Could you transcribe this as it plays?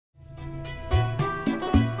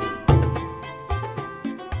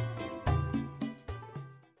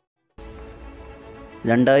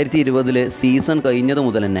2020 season കഴിഞ്ഞത്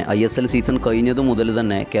മുതൽ തന്നെ ISL സീസൺ കഴിഞ്ഞത് മുതൽ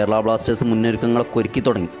തന്നെ കേരള ബ്ലാസ്റ്റേഴ്സ് മുന്നൊരുക്കങ്ങളൊക്കെ ഒരുക്കി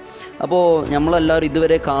തുടങ്ങി. അപ്പോൾ നമ്മളെല്ലാവരും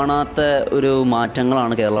ഇതുവരെ കാണാത്ത ഒരു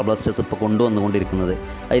മാറ്റങ്ങളാണ് കേരള ബ്ലാസ്റ്റേഴ്സ് ഇപ്പോൾ കൊണ്ടുവന്നുകൊണ്ടിരിക്കുന്നത്.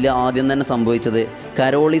 അതിൽ ആദ്യം തന്നെ സംഭവിച്ചത്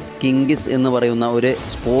𝗙𝗢𝗥𝗚𝗧 എന്ന് പറയുന്ന ഒരു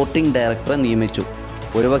സ്പോർട്ടിംഗ് ഡയറക്ടറെ നിയമിച്ചു.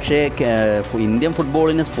 ഒരുപക്ഷേ ഇന്ത്യൻ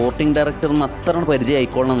ഫുട്ബോളിന് സ്പോർട്ടിംഗ് ഡയറക്ടറിന് അത്ര പരിചയം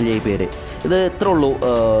ആയിക്കോളണം എന്ന് ഈ പേര്. ഇത് ഇത്രേ ഉള്ളൂ.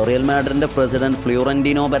 റിയൽ മാഡ്രിഡിൻ്റെ പ്രസിഡൻറ്റ്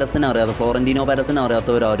ഫ്ലോറന്റീനോ പെരസിനെ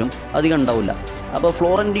അറിയാത്തവരാരും അധികം ഉണ്ടാവില്ല. അപ്പോൾ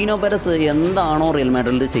ഫ്ലോറന്റീനോ പെരസ് എന്താണോ റിയൽ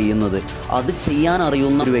മാഡ്രിഡിൽ ചെയ്യുന്നത് അത് ചെയ്യാൻ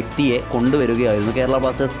അറിയുന്ന ഒരു വ്യക്തിയെ കൊണ്ടുവരികയായിരുന്നു കേരള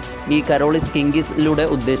ബ്ലാസ്റ്റേഴ്സ് ഈ 𝗙𝗢𝗥𝗚𝗧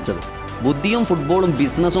ഉദ്ദേശിച്ചത്. ബുദ്ധിയും ഫുട്ബോളും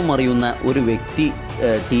ബിസിനസ്സും അറിയുന്ന ഒരു വ്യക്തി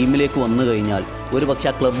ടീമിലേക്ക് വന്നു കഴിഞ്ഞാൽ ഒരു പക്ഷേ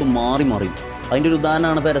ആ ക്ലബ്ബ് മറിയും. അതിൻ്റെ ഒരു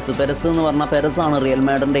ഉദാഹരണമാണ് പെരസ് എന്ന് പറഞ്ഞാൽ പെരസാണ് റിയൽ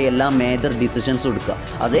മാഡ്രിഡിൻ്റെ എല്ലാ മേജർ ഡിസിഷൻസും എടുക്കുക.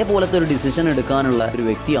 അതേപോലത്തെ ഒരു ഡിസിഷൻ എടുക്കാനുള്ള ഒരു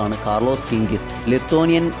വ്യക്തിയാണ് കാർലോസ് കിങ്കിസ്.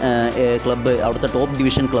 ലിത്തോനിയൻ ക്ലബ്ബ്, അവിടുത്തെ ടോപ്പ്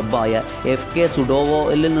ഡിവിഷൻ ക്ലബ്ബായ FK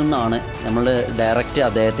സുഡോവോയിൽ നിന്നാണ് നമ്മൾ ഡയറക്റ്റ്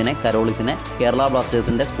അദ്ദേഹത്തിനെ 𝗙𝗢𝗥𝗚𝗧നെ കേരള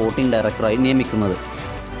ബ്ലാസ്റ്റേഴ്സിൻ്റെ സ്പോർട്ടിംഗ് ഡയറക്ടറായി നിയമിക്കുന്നത്.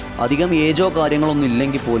 അധികം ഏജോ കാര്യങ്ങളൊന്നും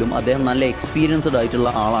ഇല്ലെങ്കിൽ പോലും അദ്ദേഹം നല്ല എക്സ്പീരിയൻസ്ഡ് ആയിട്ടുള്ള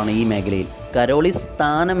ആളാണ് ഈ മേഖലയിൽ. 𝗙𝗢𝗥𝗚𝗧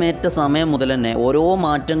സ്ഥാനമേറ്റ സമയം മുതൽ തന്നെ ഓരോ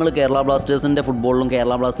മാറ്റങ്ങൾ കേരള ബ്ലാസ്റ്റേഴ്സിൻ്റെ ഫുട്ബോളിലും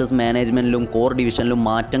കേരള ബ്ലാസ്റ്റേഴ്സ് മാനേജ്മെൻറ്റിലും കോർ ഡിവിഷനിലും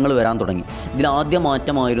മാറ്റങ്ങൾ വരാൻ തുടങ്ങി. ഇതിലാദ്യ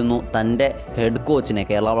മാറ്റമായിരുന്നു തൻ്റെ ഹെഡ് കോച്ചിനെ,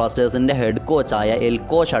 കേരള ബ്ലാസ്റ്റേഴ്സിൻ്റെ ഹെഡ് കോച്ചായ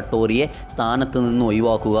𝗙𝗪𝗏𝗕 സ്ഥാനത്ത് നിന്ന്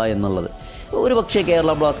ഒഴിവാക്കുക എന്നുള്ളത്. ഒരു പക്ഷേ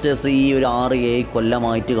കേരള ബ്ലാസ്റ്റേഴ്സ് ഈ ഒരു 6-7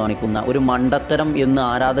 കൊല്ലമായിട്ട് കാണിക്കുന്ന ഒരു മണ്ടത്തരം എന്ന്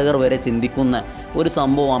ആരാധകർ വരെ ചിന്തിക്കുന്ന ഒരു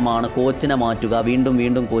സംഭവമാണ് കോച്ചിനെ മാറ്റുക,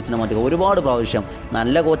 വീണ്ടും കോച്ചിനെ മാറ്റുക. ഒരുപാട് പ്രാവശ്യം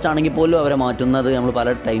നല്ല കോച്ചാണെങ്കിൽ പോലും അവരെ മാറ്റുന്നത് നമ്മൾ പല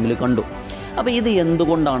ടൈമിൽ കണ്ടു. അപ്പോൾ ഇത്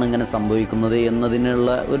എന്തുകൊണ്ടാണ് ഇങ്ങനെ സംഭവിക്കുന്നത്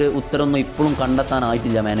എന്നതിനുള്ള ഒരു ഉത്തരമൊന്നും ഇപ്പോഴും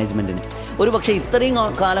കണ്ടെത്താനായിട്ടില്ല മാനേജ്മെൻറ്റിന്. ഒരു പക്ഷേ ഇത്രയും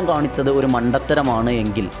കാലം കാണിച്ചത് ഒരു മണ്ടത്തരമാണ്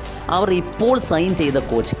എങ്കിൽ അവർ ഇപ്പോൾ സൈൻ ചെയ്ത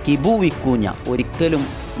കോച്ച് 𝗙𝗢𝗥𝗚𝗃 ഒരിക്കലും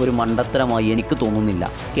ഒരു മണ്ടത്തരമായി എനിക്ക് തോന്നുന്നില്ല.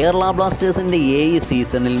 കേരള ബ്ലാസ്റ്റേഴ്സിൻ്റെ 7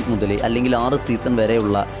 സീസണിൽ മുതൽ അല്ലെങ്കിൽ 6 സീസൺ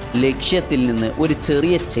വരെയുള്ള ലക്ഷ്യത്തിൽ നിന്ന് ഒരു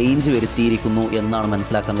ചെറിയ ചേഞ്ച് വരുത്തിയിരിക്കുന്നു എന്നാണ്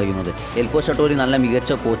മനസ്സിലാക്കാൻ കഴിയുന്നത്. 𝗙𝗪𝗏𝗕 നല്ല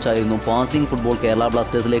മികച്ച കോച്ചായിരുന്നു. Passing football Kerala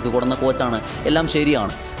ബ്ലാസ്റ്റേഴ്സിലേക്ക് കൊടുന്ന കോച്ചാണ്. എല്ലാം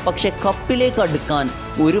ശരിയാണ്. പക്ഷേ കപ്പിലേക്ക് അടുക്കാൻ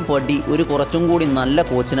ഒരു കുറച്ചും കൂടി നല്ല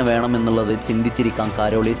കോച്ചിനെ വേണമെന്നുള്ളത് ചിന്തിച്ചിരിക്കാം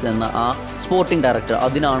𝗙𝗪𝗥𝗚𝗃 എന്ന ആ സ്പോർട്ടിംഗ് ഡയറക്ടർ.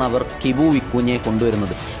 അതിനാണ് അവർ 𝗙𝗪𝗥𝗚𝗃യെ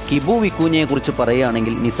കൊണ്ടുവരുന്നത്. 𝗙𝗪𝗥𝗚𝗃യെ കുറിച്ച്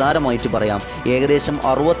പറയുകയാണെങ്കിൽ നിസാരമായിട്ട് പറയാം, ഏകദേശം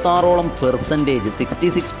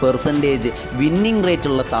 66% വിന്നിംഗ്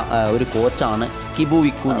റേറ്റുള്ള ഒരു കോച്ചാണ്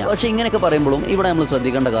𝗙𝗪𝗥𝗚𝗃. പക്ഷേ ഇങ്ങനെയൊക്കെ പറയുമ്പോഴും ഇവിടെ നമ്മൾ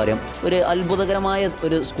ശ്രദ്ധിക്കേണ്ട കാര്യം, ഒരു അത്ഭുതകരമായ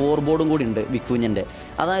ഒരു സ്കോർ ബോർഡും കൂടി ഉണ്ട് 𝗙𝗪𝗥𝗚𝗃ൻ്റെ.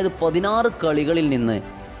 അതായത് 16 കളികളിൽ നിന്ന്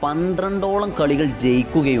 12ഓളം കളികൾ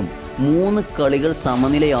ജയിക്കുകയും 3 കളികൾ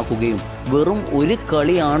സമനിലയാക്കുകയും വെറും ഒരു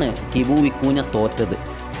കളിയാണ് 𝗙𝗪𝗥𝗚𝗃 തോറ്റത്.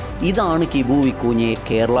 ഇതാണ് 𝗙𝗪𝗥𝗚𝗃യെ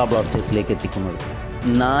കേരള ബ്ലാസ്റ്റേഴ്സിലേക്ക് എത്തിക്കുന്നത്.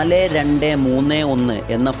 4-2-3-1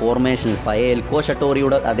 എന്ന ഫോർമേഷനിൽ, പഴയ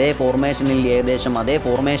𝗙𝗪𝗏𝗕യുടെ അതേ ഫോർമേഷനിൽ, ഏകദേശം അതേ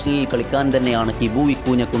ഫോർമേഷനിൽ കളിക്കാൻ തന്നെയാണ്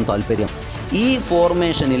𝗙𝗪𝗥𝗚𝗃ക്കും താല്പര്യം. ഈ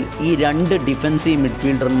ഫോർമേഷനിൽ ഈ 2 ഡിഫൻസീവ്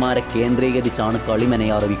മിഡ്ഫീൽഡർമാരെ കേന്ദ്രീകരിച്ചാണ് കളി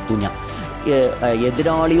മെനയാറ് 𝗙𝗪𝗥𝗚𝗃.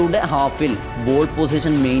 എതിരാളിയുടെ ഹാഫിൽ ബോൾ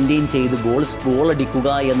പൊസിഷൻ മെയിൻറ്റെയിൻ ചെയ്ത് ഗോൾ അടിക്കുക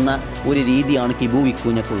എന്ന ഒരു രീതിയാണ്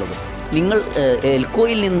𝗙𝗪𝗥𝗚𝗃ക്കുള്ളത്. നിങ്ങൾ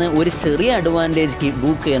എൽക്കോയിൽ നിന്ന് ഒരു ചെറിയ അഡ്വാൻറ്റേജ്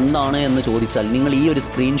𝗙𝗪𝗥𝗚𝗃 എന്താണ് എന്ന് ചോദിച്ചാൽ നിങ്ങൾ ഈ ഒരു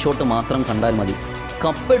സ്ക്രീൻഷോട്ട് മാത്രം കണ്ടാൽ മതി.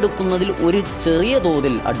 കപ്പെടുക്കുന്നതിൽ ഒരു ചെറിയ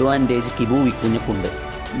തോതിൽ അഡ്വാൻറ്റേജ് 𝗙𝗪𝗥𝗚𝗃ക്കുണ്ട്.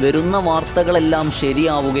 വരുന്ന വാർത്തകളെല്ലാം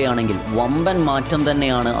ശരിയാവുകയാണെങ്കിൽ വമ്പൻ മാറ്റം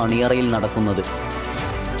തന്നെയാണ് അണിയറയിൽ നടക്കുന്നത്.